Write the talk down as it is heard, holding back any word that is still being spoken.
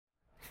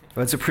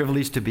Well, it's a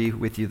privilege to be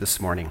with you this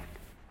morning.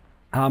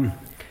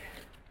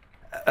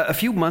 A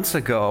few months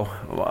ago,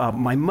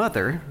 my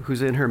mother,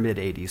 who's in her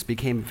mid-80s,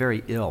 became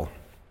very ill.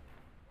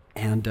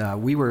 And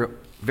we were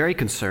very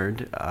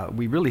concerned.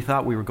 We really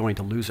thought we were going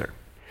to lose her.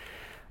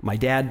 My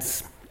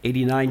dad's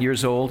 89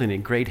 years old and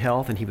in great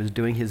health, and he was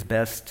doing his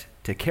best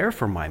to care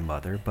for my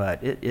mother,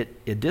 but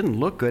it didn't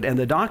look good, and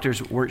the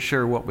doctors weren't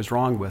sure what was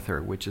wrong with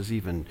her, which is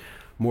even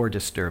more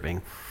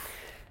disturbing.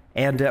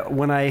 And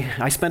when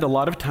I spent a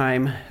lot of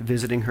time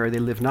visiting her, they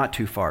live not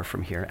too far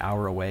from here, an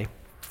hour away,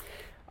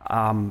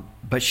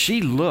 but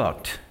she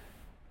looked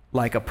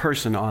like a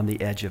person on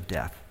the edge of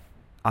death.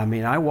 I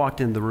mean, I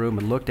walked in the room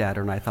and looked at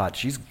her and I thought,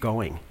 she's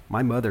going.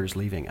 My mother's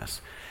leaving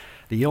us.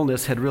 The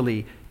illness had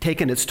really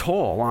taken its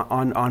toll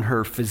on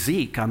her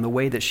physique, on the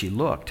way that she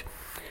looked.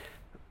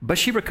 But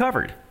she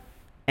recovered,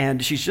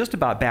 and she's just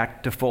about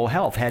back to full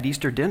health, had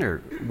Easter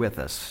dinner with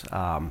us.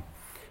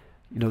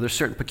 There's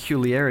certain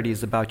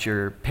peculiarities about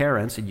your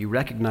parents, and you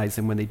recognize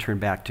them when they turn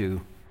back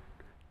to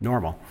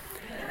normal.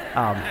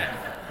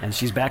 And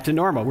she's back to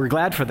normal. We're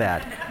glad for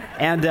that.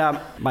 And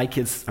my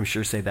kids, I'm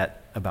sure, say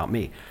that about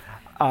me.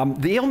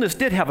 The illness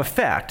did have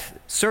effect,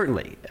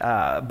 certainly,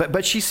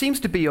 but she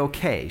seems to be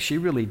okay. She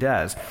really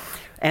does.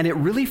 And it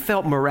really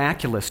felt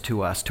miraculous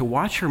to us to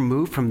watch her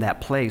move from that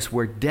place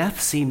where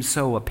death seemed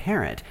so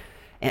apparent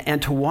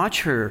and to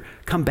watch her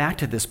come back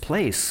to this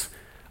place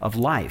of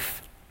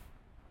life.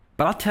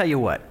 But I'll tell you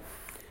what,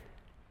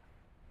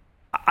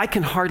 I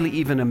can hardly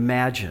even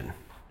imagine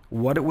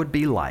what it would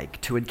be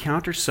like to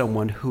encounter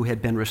someone who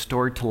had been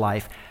restored to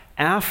life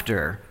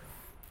after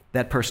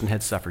that person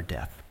had suffered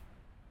death.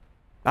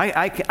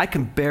 I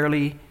can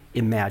barely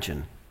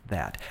imagine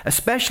that,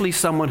 especially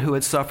someone who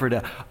had suffered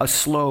a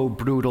slow,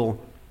 brutal,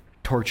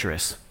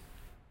 torturous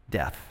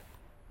death.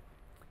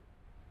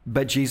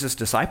 But Jesus'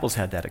 disciples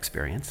had that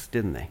experience,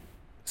 didn't they?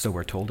 So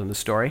we're told in the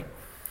story.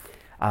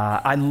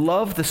 I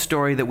love the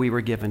story that we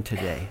were given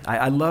today.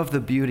 I love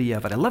the beauty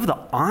of it. I love the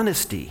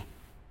honesty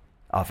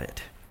of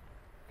it.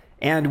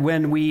 And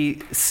when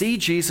we see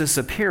Jesus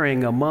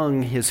appearing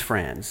among his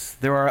friends,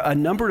 there are a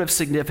number of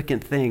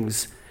significant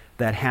things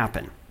that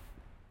happen.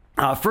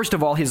 First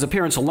of all, his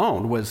appearance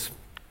alone was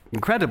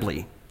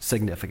incredibly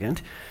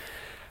significant.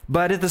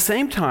 But at the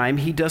same time,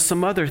 he does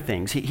some other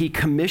things. He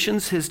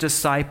commissions his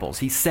disciples.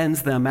 He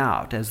sends them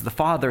out. As the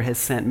Father has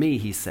sent me,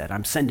 he said,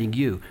 I'm sending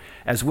you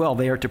as well.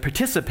 They are to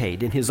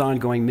participate in his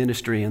ongoing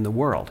ministry in the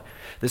world.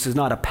 This is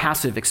not a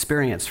passive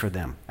experience for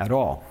them at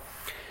all.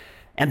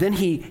 And then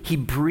he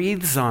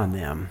breathes on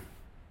them,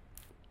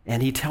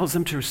 and he tells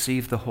them to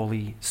receive the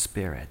Holy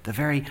Spirit, the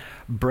very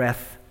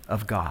breath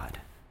of God.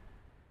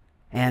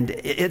 And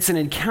it's an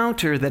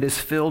encounter that is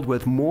filled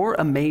with more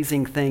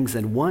amazing things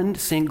than one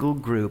single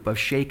group of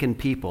shaken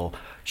people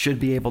should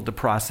be able to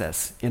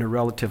process in a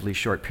relatively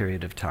short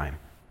period of time.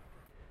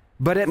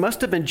 But it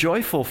must have been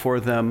joyful for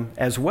them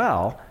as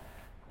well,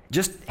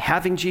 just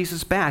having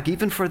Jesus back,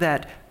 even for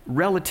that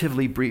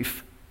relatively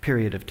brief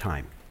period of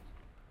time.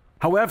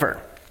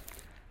 However,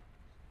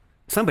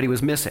 somebody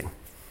was missing.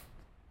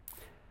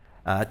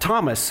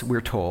 Thomas,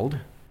 we're told,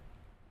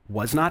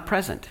 was not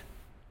present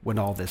when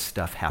all this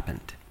stuff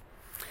happened.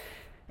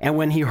 And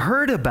when he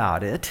heard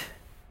about it,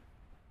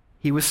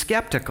 he was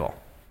skeptical.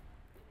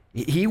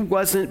 He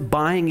wasn't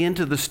buying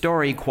into the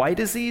story quite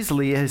as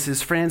easily as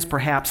his friends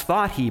perhaps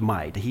thought he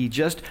might. He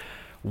just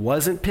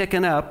wasn't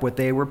picking up what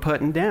they were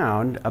putting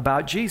down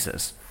about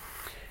Jesus.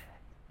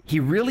 He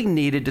really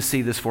needed to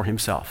see this for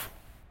himself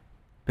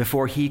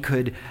before he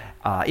could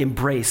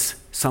embrace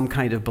some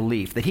kind of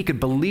belief, that he could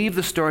believe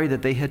the story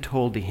that they had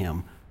told to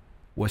him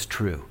was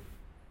true.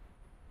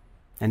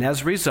 And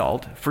as a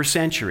result, for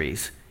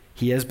centuries,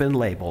 he has been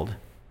labeled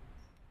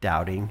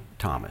Doubting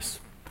Thomas.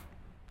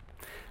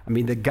 I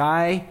mean, the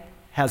guy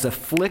has a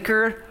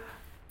flicker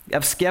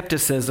of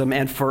skepticism,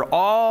 and for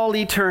all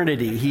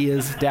eternity, he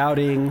is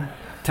Doubting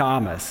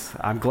Thomas.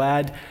 I'm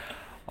glad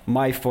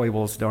my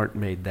foibles aren't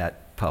made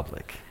that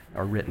public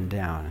or written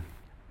down.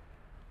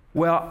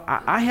 Well,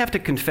 I have to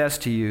confess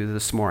to you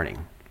this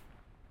morning,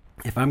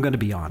 if I'm going to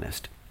be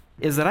honest,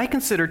 is that I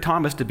consider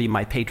Thomas to be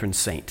my patron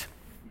saint.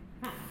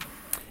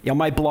 On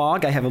my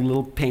blog, I have a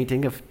little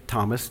painting of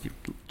Thomas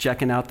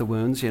checking out the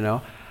wounds,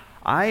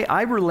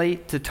 I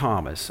relate to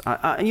Thomas.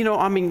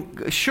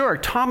 Sure,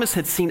 Thomas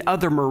had seen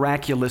other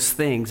miraculous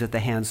things at the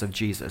hands of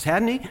Jesus,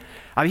 hadn't he?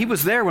 He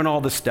was there when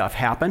all this stuff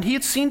happened. He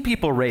had seen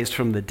people raised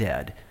from the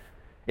dead.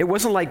 It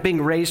wasn't like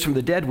being raised from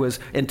the dead was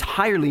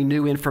entirely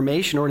new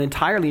information or an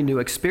entirely new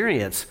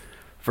experience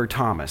for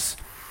Thomas.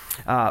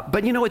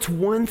 But it's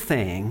one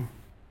thing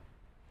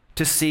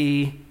to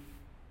see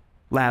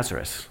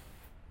Lazarus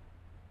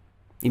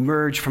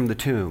emerge from the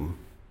tomb,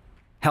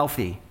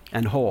 healthy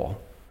and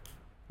whole,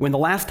 when the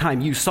last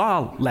time you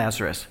saw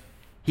Lazarus,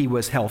 he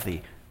was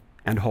healthy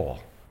and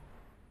whole.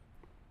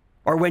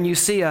 Or when you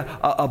see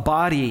a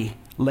body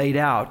laid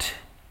out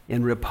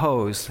in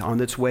repose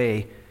on its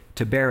way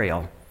to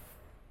burial,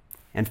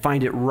 and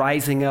find it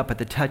rising up at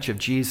the touch of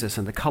Jesus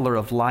and the color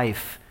of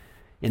life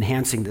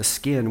enhancing the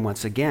skin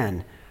once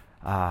again,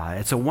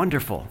 it's a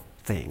wonderful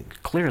thing,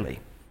 clearly.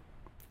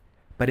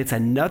 but it's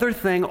another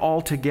thing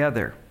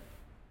altogether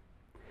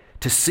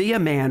to see a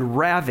man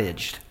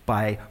ravaged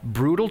by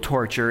brutal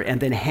torture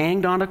and then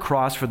hanged on a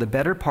cross for the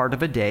better part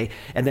of a day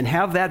and then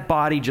have that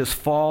body just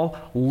fall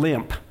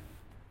limp.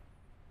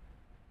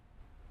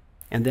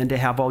 And then to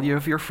have all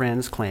of your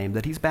friends claim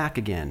that he's back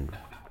again,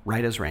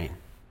 right as rain.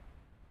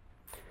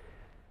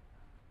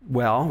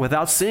 Well,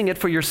 without seeing it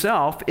for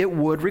yourself, it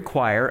would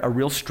require a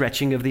real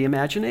stretching of the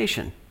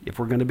imagination, if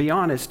we're going to be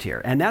honest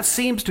here. And that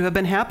seems to have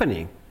been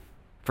happening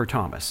for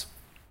Thomas.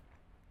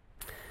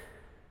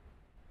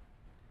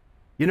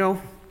 You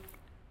know,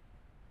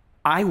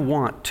 I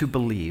want to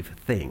believe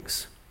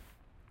things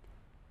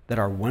that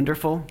are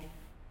wonderful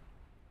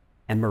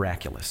and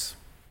miraculous,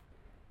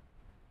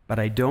 but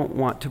I don't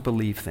want to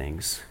believe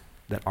things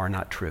that are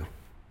not true.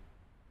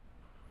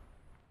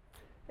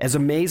 As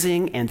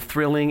amazing and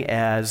thrilling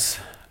as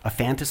a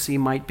fantasy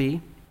might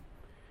be,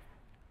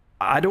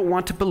 I don't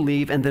want to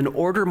believe and then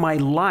order my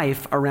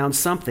life around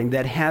something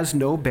that has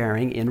no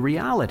bearing in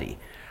reality.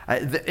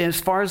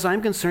 As far as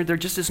I'm concerned, there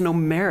just is no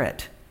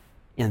merit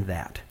in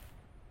that.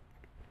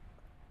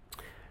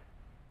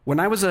 When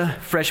I was a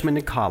freshman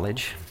in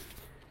college,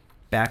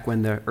 back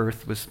when the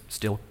earth was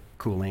still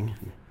cooling,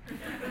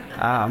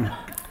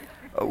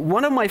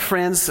 one of my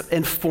friends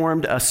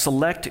informed a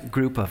select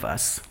group of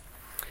us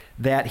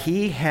that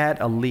he had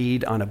a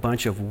lead on a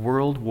bunch of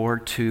World War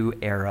II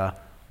era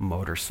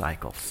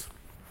motorcycles.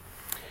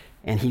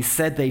 And he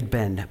said they'd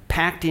been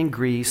packed in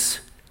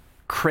grease,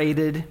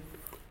 crated.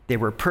 They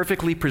were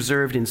perfectly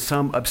preserved in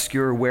some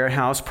obscure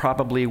warehouse,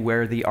 probably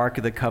where the Ark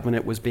of the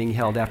Covenant was being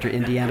held after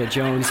Indiana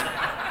Jones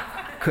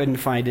couldn't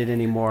find it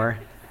anymore.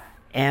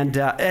 And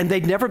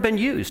they'd never been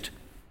used.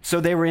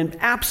 So they were in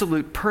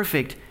absolute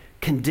perfect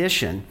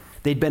condition.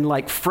 They'd been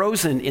like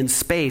frozen in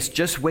space,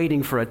 just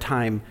waiting for a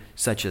time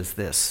such as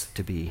this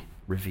to be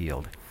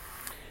revealed.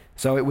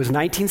 So it was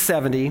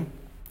 1970,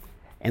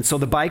 and so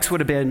the bikes would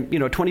have been,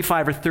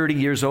 25 or 30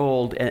 years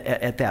old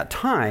at that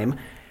time.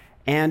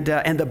 And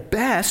the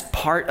best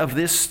part of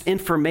this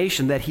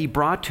information that he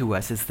brought to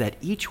us is that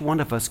each one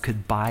of us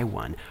could buy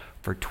one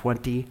for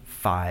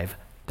 $25.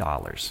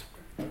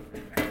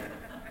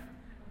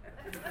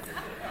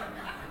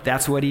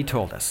 That's what he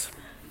told us.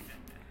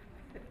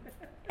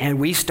 And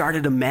we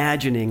started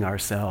imagining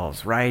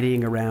ourselves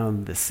riding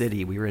around the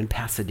city. We were in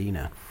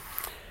Pasadena,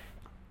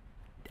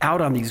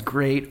 out on these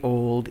great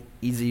old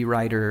Easy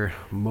Rider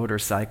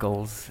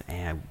motorcycles,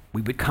 and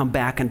we would come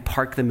back and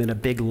park them in a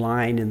big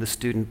line in the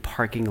student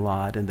parking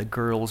lot, and the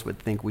girls would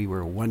think we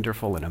were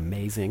wonderful and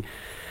amazing.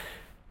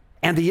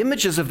 And the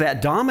images of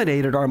that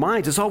dominated our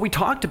minds. It's all we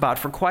talked about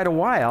for quite a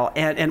while,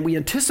 and we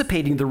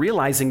anticipating the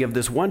realizing of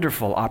this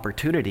wonderful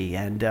opportunity.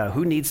 And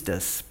who needs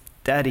to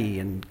study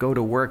and go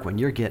to work when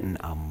you're getting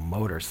a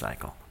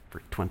motorcycle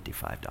for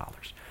 $25?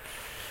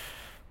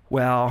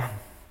 Well,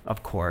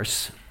 of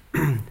course,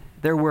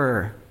 there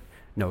were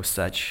no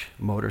such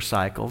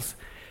motorcycles.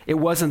 It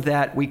wasn't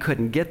that we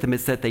couldn't get them,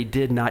 it's that they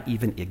did not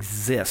even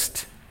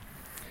exist.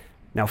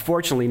 Now,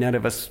 fortunately, none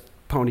of us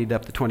ponied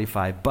up the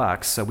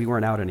 $25, so we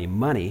weren't out any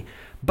money.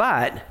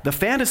 But the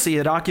fantasy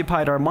had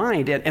occupied our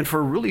mind, and for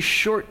a really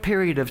short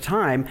period of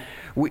time,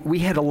 we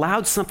had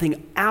allowed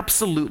something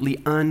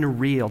absolutely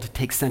unreal to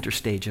take center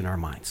stage in our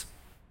minds,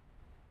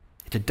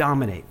 to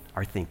dominate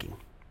our thinking,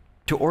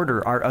 to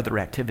order our other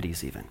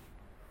activities even.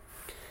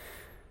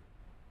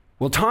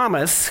 Well,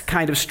 Thomas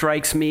kind of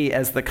strikes me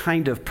as the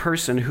kind of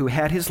person who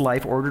had his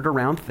life ordered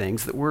around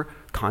things that were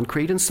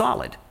concrete and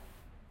solid.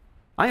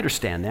 I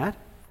understand that.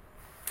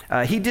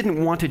 He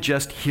didn't want to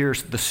just hear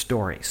the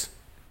stories.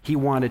 He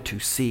wanted to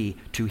see,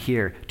 to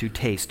hear, to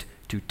taste,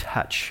 to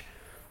touch.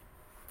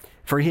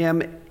 For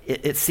him,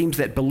 it seems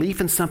that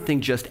belief in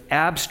something just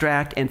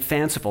abstract and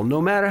fanciful,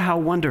 no matter how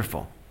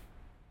wonderful,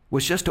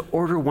 was just to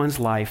order one's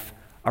life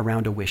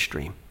around a wish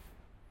dream.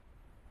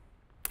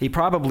 He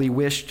probably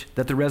wished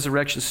that the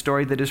resurrection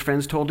story that his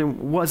friends told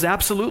him was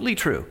absolutely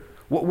true.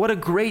 What a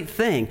great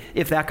thing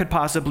if that could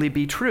possibly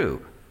be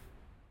true.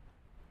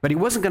 But he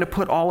wasn't going to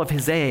put all of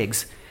his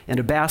eggs in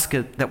a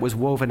basket that was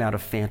woven out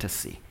of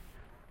fantasy.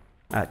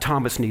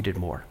 Thomas needed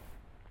more.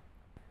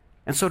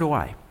 And so do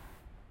I.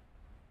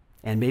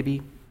 And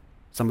maybe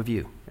some of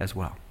you as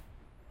well.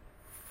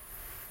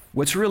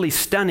 What's really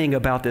stunning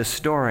about this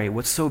story,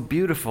 what's so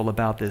beautiful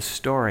about this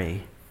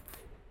story,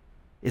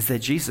 is that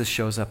Jesus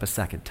shows up a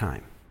second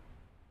time.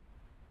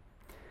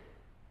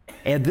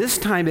 And this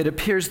time it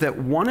appears that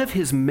one of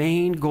his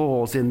main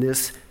goals in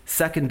this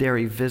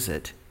secondary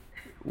visit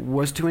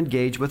was to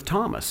engage with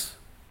Thomas.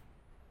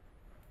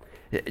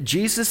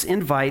 Jesus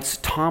invites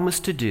Thomas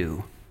to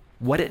do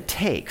what it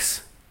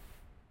takes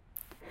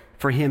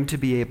for him to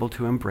be able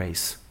to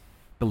embrace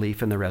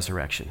belief in the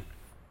resurrection.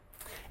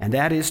 And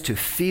that is to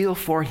feel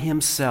for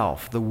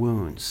himself the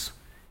wounds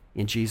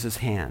in Jesus'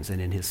 hands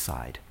and in his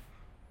side.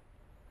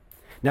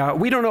 Now,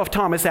 we don't know if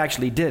Thomas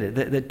actually did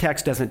it. The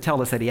text doesn't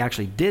tell us that he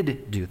actually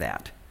did do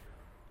that.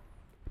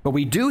 But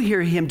we do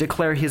hear him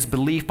declare his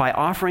belief by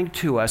offering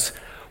to us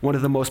one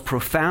of the most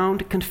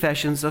profound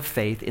confessions of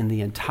faith in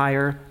the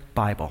entire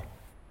Bible.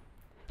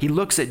 He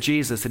looks at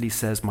Jesus and he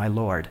says, "My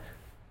Lord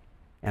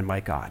and my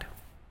God.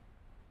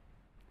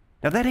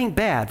 Now, that ain't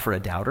bad for a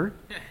doubter.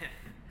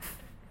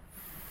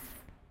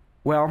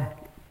 Well,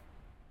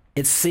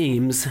 it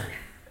seems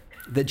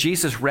that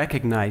Jesus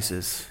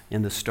recognizes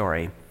in the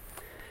story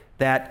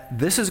that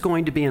this is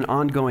going to be an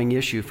ongoing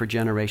issue for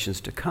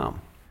generations to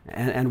come.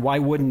 And why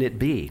wouldn't it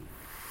be?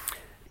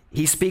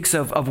 He speaks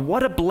of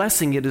what a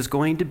blessing it is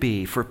going to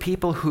be for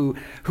people who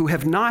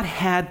have not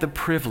had the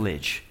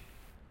privilege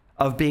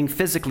of being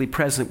physically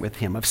present with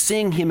him, of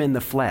seeing him in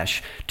the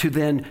flesh, to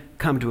then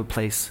come to a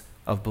place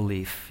of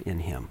belief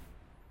in him.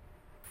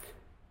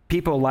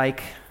 People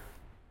like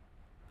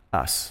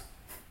us,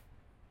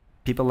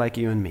 people like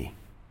you and me,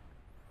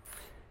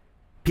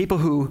 people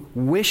who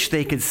wish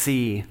they could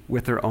see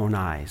with their own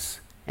eyes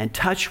and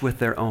touch with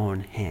their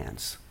own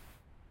hands,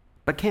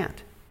 but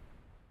can't.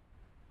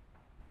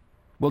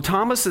 Well,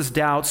 Thomas's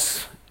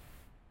doubts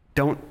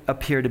don't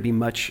appear to be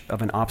much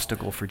of an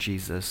obstacle for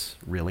Jesus,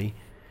 really.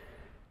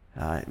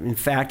 In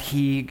fact,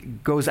 he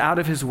goes out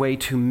of his way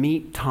to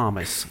meet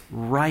Thomas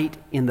right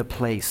in the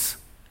place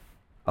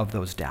of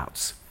those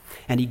doubts.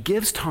 And he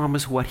gives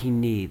Thomas what he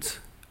needs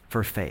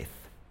for faith.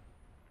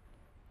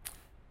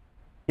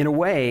 In a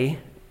way,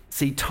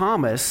 see,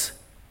 Thomas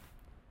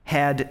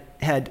had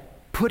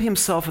put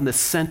himself in the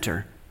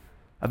center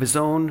of his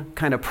own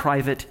kind of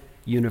private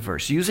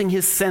universe, using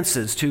his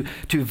senses to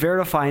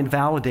verify and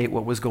validate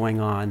what was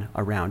going on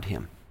around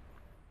him.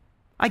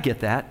 I get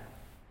that.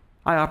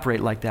 I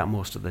operate like that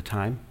most of the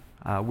time.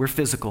 We're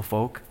physical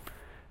folk.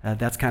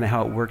 That's kind of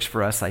how it works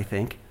for us, I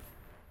think.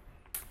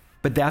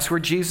 But that's where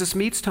Jesus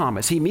meets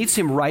Thomas. He meets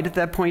him right at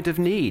that point of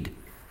need.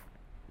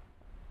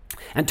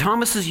 And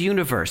Thomas's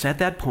universe at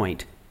that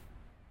point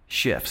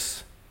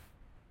shifts.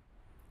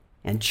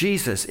 And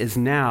Jesus is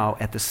now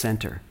at the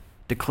center,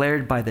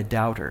 declared by the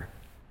doubter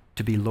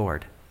to be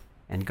Lord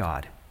and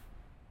God.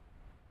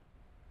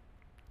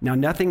 Now,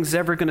 nothing's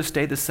ever going to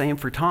stay the same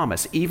for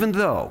Thomas, even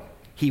though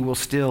he will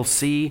still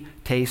see,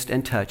 taste,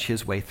 and touch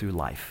his way through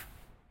life.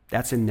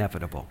 That's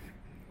inevitable.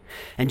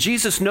 And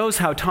Jesus knows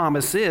how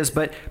Thomas is,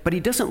 but he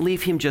doesn't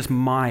leave him just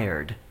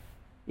mired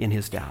in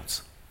his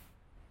doubts.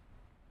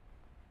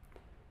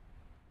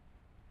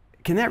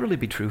 Can that really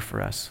be true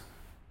for us?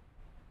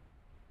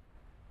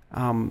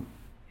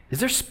 Is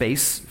there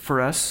space for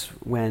us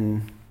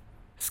when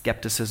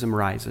skepticism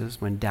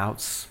rises, when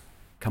doubts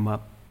come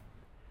up?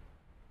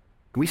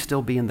 Can we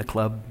still be in the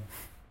club,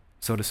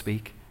 so to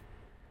speak?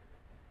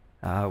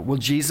 Will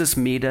Jesus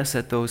meet us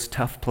at those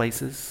tough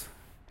places?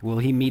 Will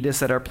he meet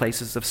us at our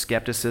places of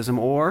skepticism?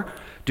 Or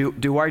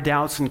do our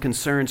doubts and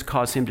concerns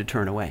cause him to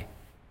turn away,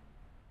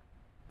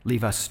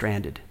 leave us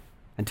stranded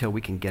until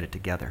we can get it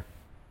together?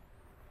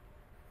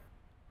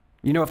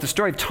 You know, if the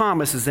story of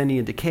Thomas is any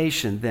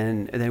indication,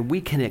 then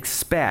we can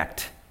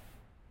expect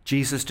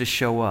Jesus to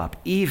show up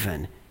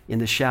even in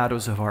the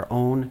shadows of our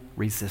own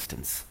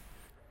resistance.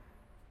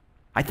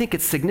 I think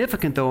it's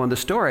significant, though, in the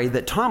story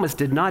that Thomas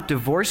did not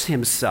divorce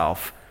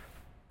himself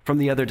from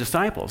the other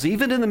disciples,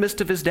 even in the midst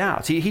of his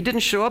doubts. He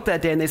didn't show up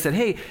that day and they said,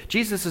 "Hey,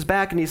 Jesus is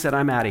back," and he said,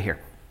 "I'm out of here."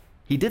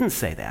 He didn't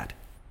say that.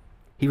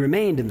 He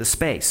remained in the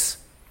space.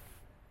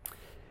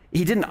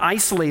 He didn't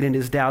isolate in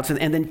his doubts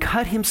and then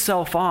cut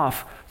himself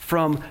off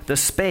from the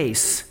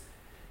space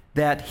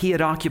that he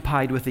had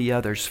occupied with the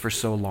others for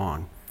so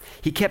long.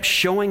 He kept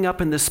showing up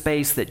in the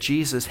space that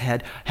Jesus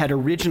had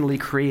originally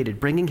created,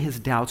 bringing his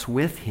doubts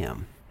with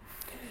him,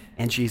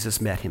 and Jesus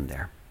met him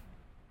there.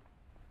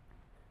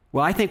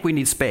 Well, I think we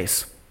need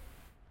space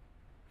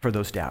for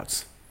those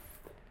doubts.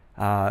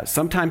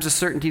 Sometimes the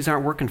certainties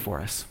aren't working for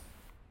us.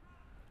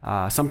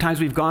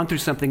 Sometimes we've gone through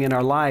something in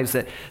our lives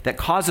that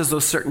causes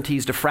those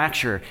certainties to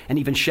fracture and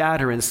even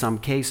shatter in some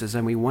cases,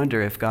 and we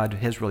wonder if God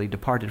has really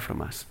departed from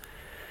us.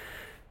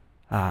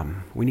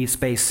 We need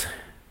space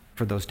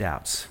for those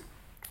doubts.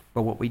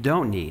 But what we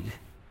don't need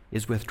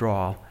is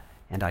withdrawal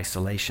and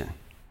isolation.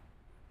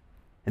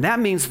 And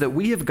that means that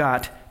we have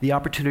got the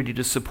opportunity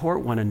to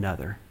support one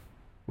another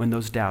when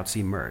those doubts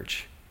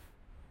emerge.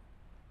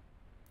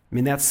 I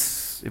mean,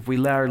 that's, if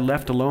we are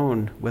left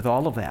alone with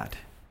all of that,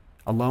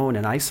 alone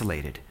and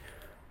isolated,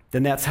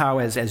 then that's how,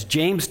 as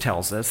James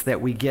tells us,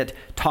 that we get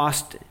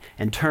tossed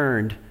and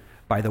turned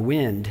by the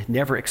wind,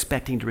 never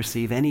expecting to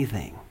receive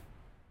anything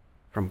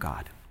from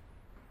God.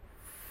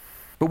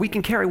 But we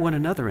can carry one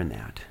another in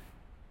that.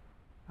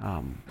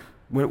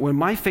 When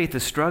my faith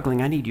is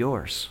struggling, I need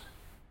yours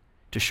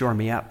to shore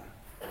me up.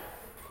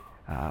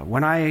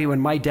 When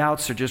my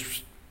doubts are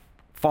just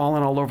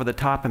falling all over the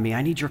top of me,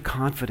 I need your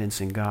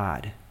confidence in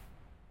God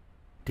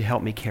to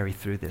help me carry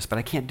through this. But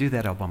I can't do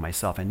that all by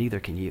myself, and neither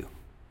can you.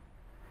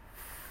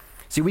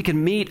 See, we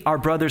can meet our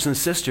brothers and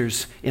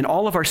sisters in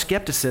all of our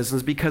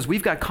skepticisms because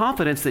we've got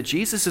confidence that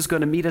Jesus is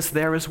going to meet us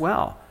there as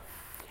well.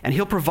 And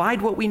he'll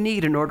provide what we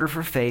need in order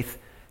for faith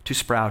to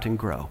sprout and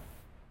grow.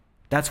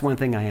 That's one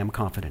thing I am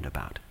confident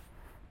about.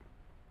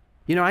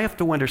 You know, I have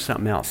to wonder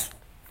something else.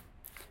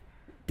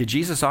 Did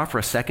Jesus offer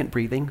a second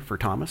breathing for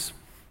Thomas?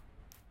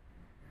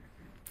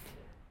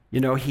 You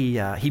know,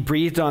 he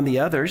breathed on the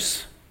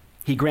others.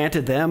 He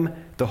granted them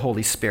the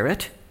Holy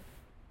Spirit.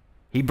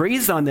 He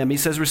breathes on them. He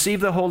says,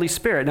 receive the Holy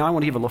Spirit. Now, I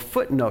want to give a little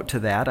footnote to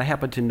that. I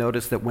happen to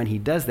notice that when he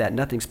does that,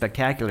 nothing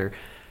spectacular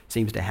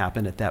seems to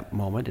happen at that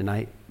moment, and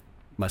I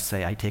must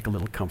say I take a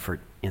little comfort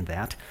in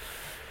that.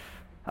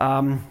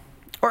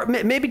 Or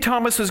maybe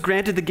Thomas was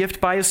granted the gift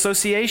by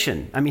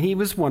association. I mean, he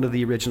was one of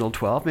the original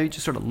 12. Maybe it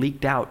just sort of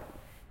leaked out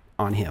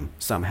on him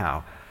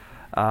somehow.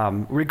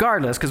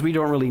 Regardless, because we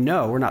don't really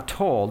know, we're not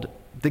told,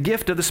 the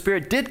gift of the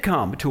Spirit did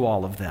come to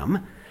all of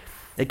them.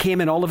 It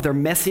came in all of their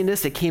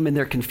messiness, it came in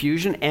their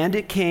confusion, and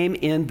it came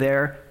in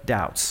their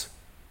doubts.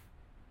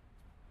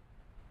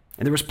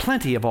 And there was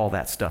plenty of all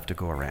that stuff to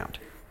go around.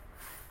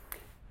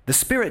 The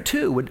Spirit,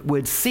 too,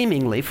 would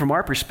seemingly, from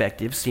our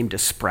perspective, seem to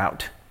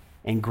sprout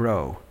and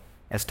grow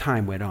as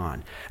time went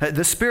on.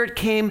 The Spirit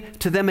came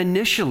to them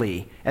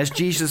initially as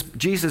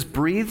Jesus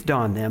breathed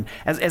on them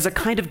as a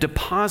kind of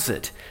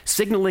deposit,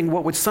 signaling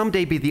what would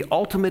someday be the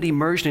ultimate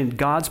immersion in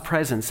God's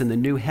presence in the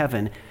new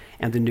heaven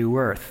and the new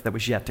earth that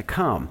was yet to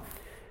come.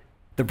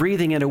 The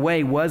breathing, in a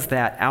way, was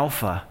that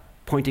alpha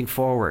pointing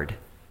forward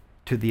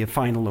to the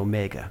final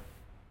omega.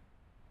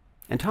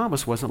 And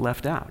Thomas wasn't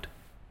left out.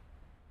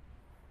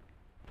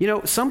 You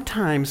know,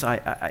 sometimes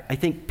I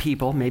think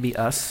people, maybe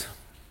us,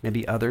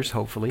 maybe others,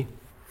 hopefully,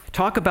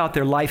 talk about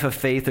their life of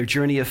faith, their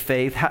journey of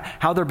faith,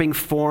 how they're being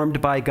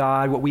formed by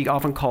God, what we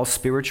often call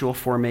spiritual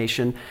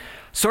formation,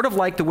 sort of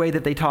like the way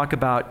that they talk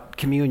about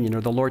communion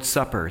or the Lord's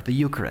Supper, the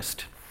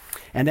Eucharist.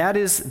 And that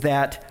is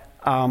that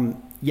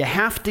you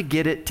have to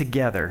get it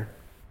together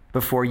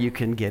before you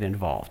can get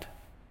involved.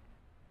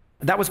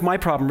 That was my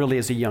problem really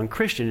as a young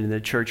Christian in the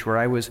church where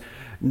I was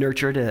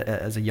nurtured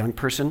as a young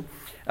person.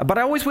 But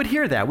I always would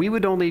hear that. We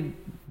would only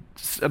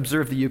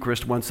observe the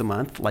Eucharist once a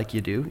month, like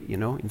you do, you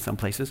know, in some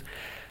places.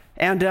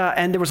 And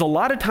there was a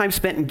lot of time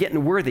spent in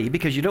getting worthy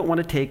because you don't want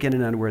to take in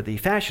an unworthy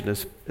fashion,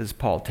 as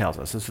Paul tells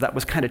us. And so that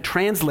was kind of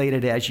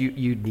translated as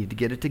you need to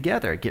get it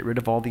together, get rid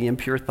of all the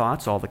impure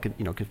thoughts, all the,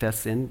 confess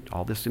sin,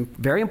 all this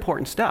very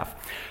important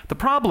stuff. The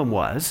problem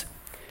was,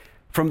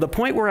 from the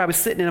point where I was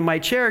sitting in my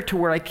chair to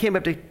where I came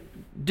up to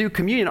do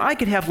communion, I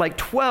could have like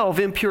 12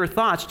 impure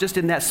thoughts just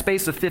in that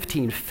space of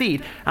 15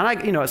 feet.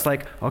 And it's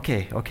like,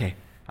 okay,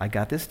 I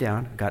got this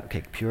down.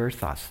 Pure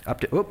thoughts.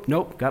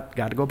 Nope, got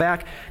to go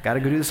back. Got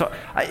to go do this.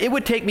 It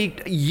would take me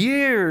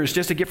years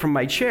just to get from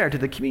my chair to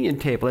the communion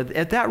table.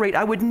 At that rate,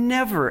 I would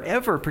never,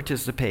 ever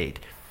participate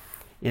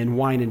in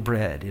wine and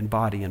bread, in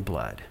body and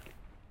blood.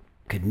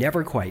 Could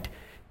never quite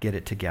get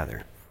it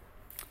together.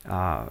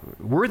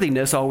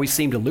 Worthiness always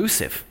seemed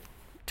elusive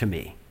to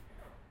me.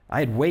 I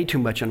had way too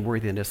much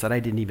unworthiness that I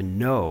didn't even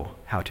know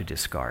how to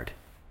discard.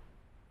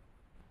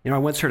 I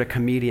once heard a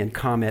comedian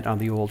comment on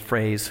the old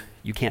phrase,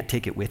 "You can't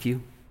take it with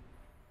you."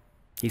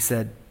 He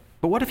said,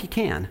 "But what if you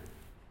can?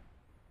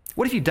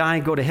 What if you die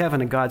and go to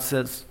heaven and God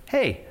says,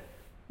 'Hey,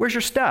 where's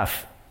your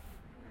stuff?'"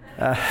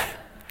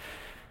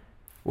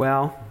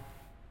 Well,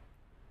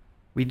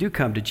 we do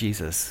come to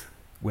Jesus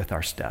with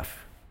our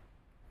stuff.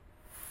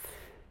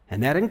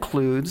 And that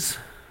includes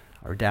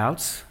our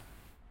doubts.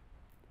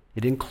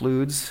 It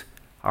includes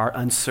our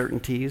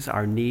uncertainties,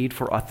 our need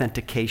for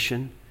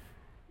authentication,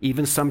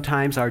 even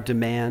sometimes our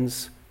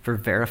demands for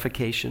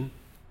verification.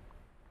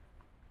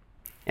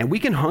 And we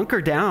can hunker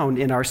down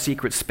in our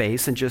secret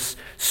space and just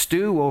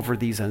stew over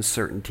these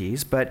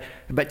uncertainties, but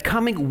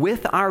coming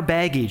with our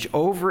baggage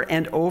over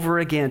and over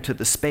again to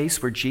the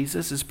space where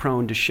Jesus is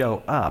prone to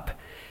show up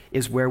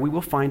is where we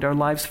will find our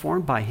lives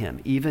formed by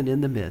him, even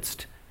in the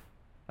midst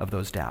of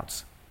those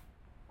doubts.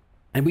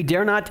 And we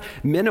dare not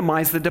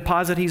minimize the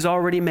deposit he's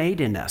already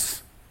made in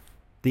us,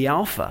 the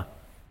alpha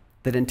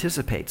that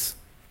anticipates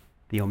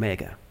the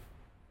omega.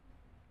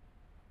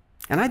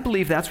 And I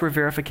believe that's where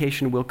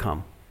verification will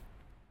come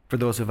for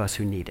those of us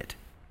who need it.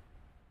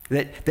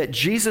 That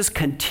Jesus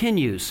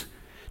continues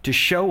to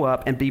show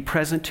up and be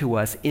present to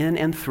us in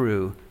and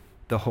through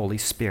the Holy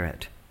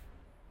Spirit.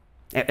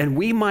 And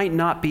we might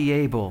not be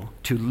able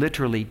to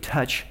literally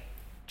touch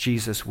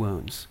Jesus'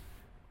 wounds,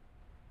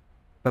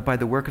 but by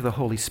the work of the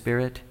Holy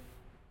Spirit,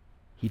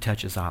 he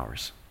touches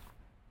ours.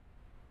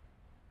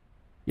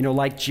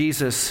 Like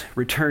Jesus'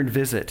 return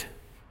visit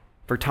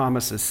for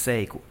Thomas's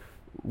sake,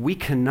 we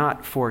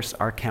cannot force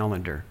our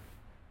calendar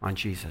on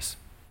Jesus.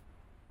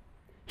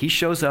 He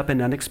shows up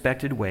in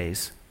unexpected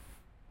ways,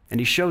 and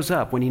he shows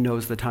up when he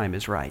knows the time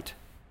is right.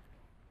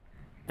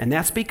 And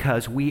that's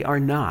because we are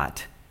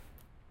not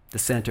the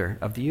center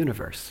of the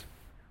universe.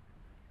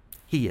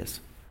 He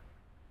is.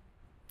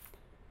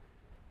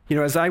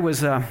 As I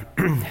was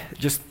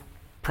just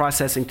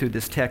processing through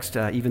this text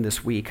even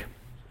this week,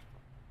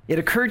 it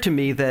occurred to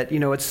me that,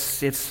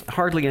 it's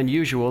hardly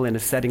unusual in a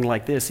setting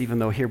like this, even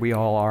though here we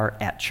all are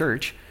at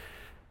church,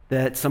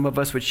 that some of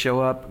us would show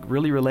up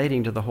really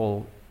relating to the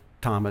whole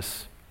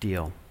Thomas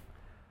deal,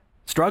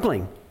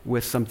 struggling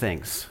with some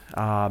things,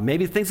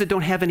 maybe things that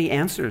don't have any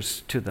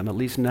answers to them, at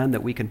least none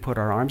that we can put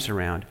our arms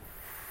around.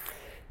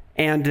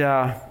 And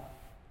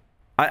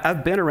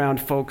I've been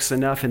around folks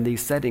enough in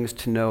these settings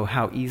to know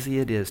how easy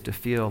it is to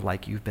feel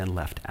like you've been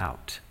left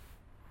out,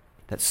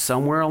 that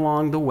somewhere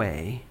along the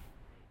way,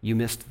 you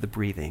missed the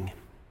breathing.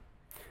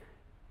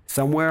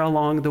 Somewhere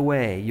along the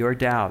way, your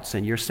doubts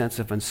and your sense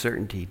of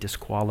uncertainty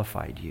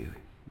disqualified you.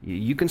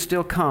 You can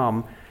still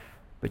come,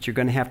 but you're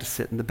going to have to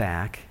sit in the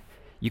back.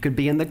 You can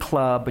be in the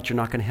club, but you're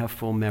not going to have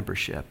full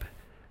membership.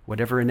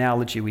 Whatever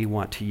analogy we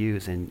want to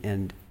use.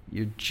 And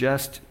you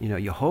just,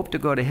 you hope to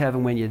go to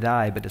heaven when you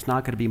die, but it's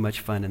not going to be much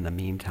fun in the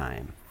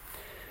meantime.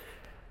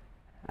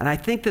 And I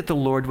think that the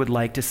Lord would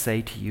like to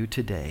say to you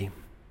today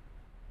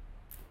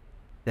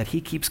that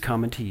he keeps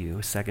coming to you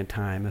a second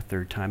time, a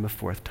third time, a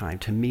fourth time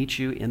to meet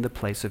you in the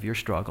place of your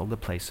struggle, the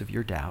place of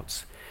your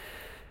doubts.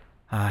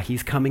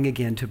 He's coming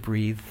again to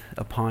breathe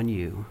upon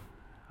you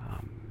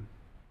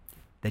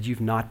that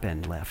you've not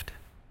been left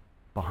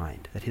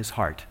behind, that his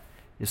heart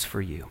is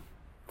for you.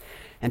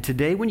 And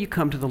today when you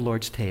come to the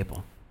Lord's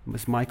table,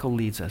 as Michael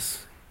leads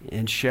us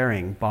in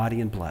sharing body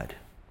and blood,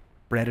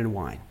 bread and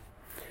wine,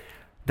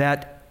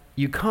 that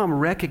you come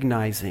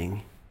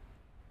recognizing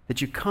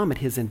that you come at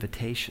his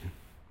invitation,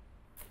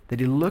 that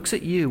he looks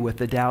at you with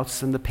the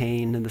doubts and the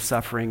pain and the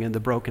suffering and the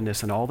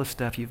brokenness and all the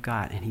stuff you've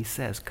got, and he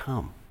says,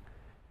 come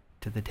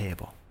to the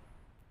table.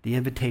 The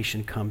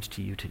invitation comes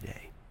to you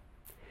today.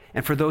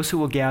 And for those who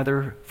will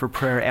gather for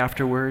prayer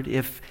afterward,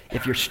 if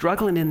you're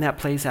struggling in that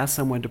place, ask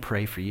someone to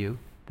pray for you,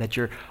 that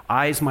your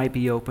eyes might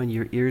be open,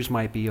 your ears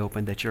might be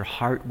open, that your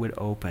heart would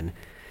open,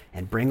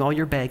 and bring all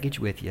your baggage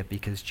with you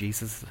because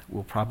Jesus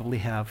will probably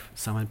have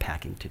some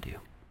unpacking to do.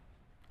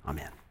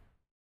 Amen.